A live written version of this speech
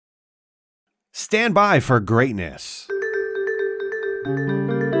Stand by for greatness.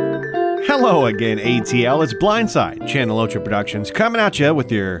 Hello again, ATL. It's Blindside, Channel Ocho Productions, coming at you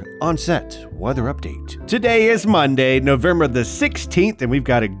with your on-set weather update. Today is Monday, November the 16th, and we've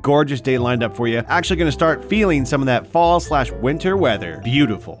got a gorgeous day lined up for you. Actually going to start feeling some of that fall/winter weather.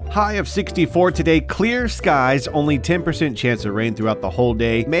 Beautiful. High of 64 today, clear skies, only 10% chance of rain throughout the whole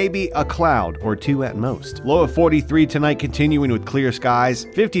day, maybe a cloud or two at most. Low of 43 tonight, continuing with clear skies,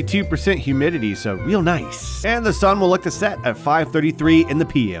 52% humidity, so real nice. And the sun will look to set at 5:33 in the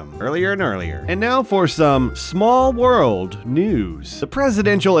PM. Earlier and earlier. And now for some small world news. The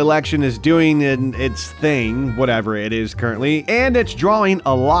presidential election is doing its thing, whatever it is currently, and it's drawing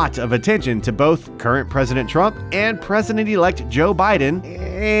a lot of attention to both current President Trump and President-elect Joe Biden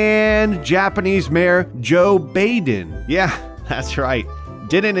and Japanese Mayor Joe Biden. Yeah, that's right.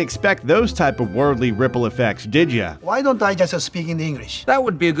 Didn't expect those type of worldly ripple effects, did ya? Why don't I just speak in English? That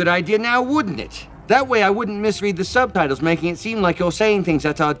would be a good idea now, wouldn't it? That way I wouldn't misread the subtitles, making it seem like you're saying things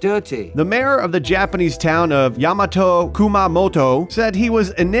that are dirty. The mayor of the Japanese town of Yamato Kumamoto said he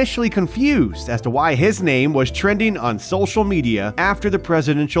was initially confused as to why his name was trending on social media after the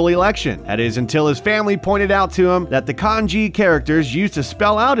presidential election. That is, until his family pointed out to him that the kanji characters used to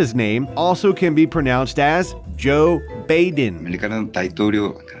spell out his name also can be pronounced as Joe Biden. アメリカの大統領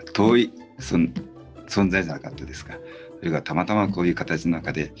が遠い存在じゃなかったですか。それがたまたまこういう形の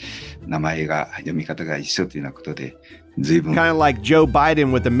中で名前が読み方が一緒というようなことで随分 Kind of like Joe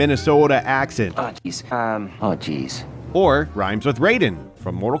Biden with a Minnesota accent. Oh, jeez. Or rhymes with Raiden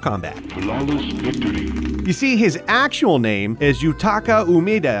from Mortal Kombat. You see, his actual name is Yutaka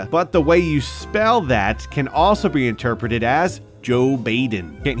Umeda, but the way you spell that can also be interpreted as Joe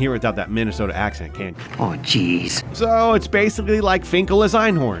Biden. Can't hear without that Minnesota accent, can you? Oh, jeez. So it's basically like Finkel is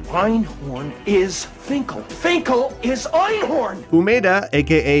Einhorn. Einhorn is Finkel. Finkel is Einhorn. Umeda,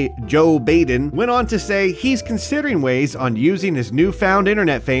 aka Joe Biden, went on to say he's considering ways on using his newfound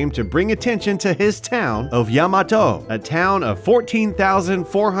internet fame to bring attention to his town of Yamato, a town of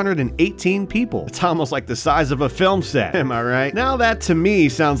 14,418 people. It's almost like the size of a film set, am I right? Now that to me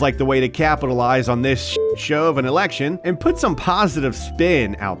sounds like the way to capitalize on this show of an election and put some positive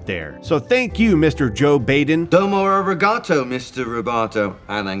spin out there. So thank you, Mr. Joe Biden. Domo arigato, Mr. Roboto.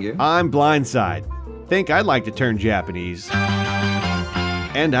 I thank you. I'm Blindside. Think I'd like to turn Japanese.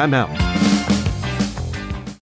 And I'm out.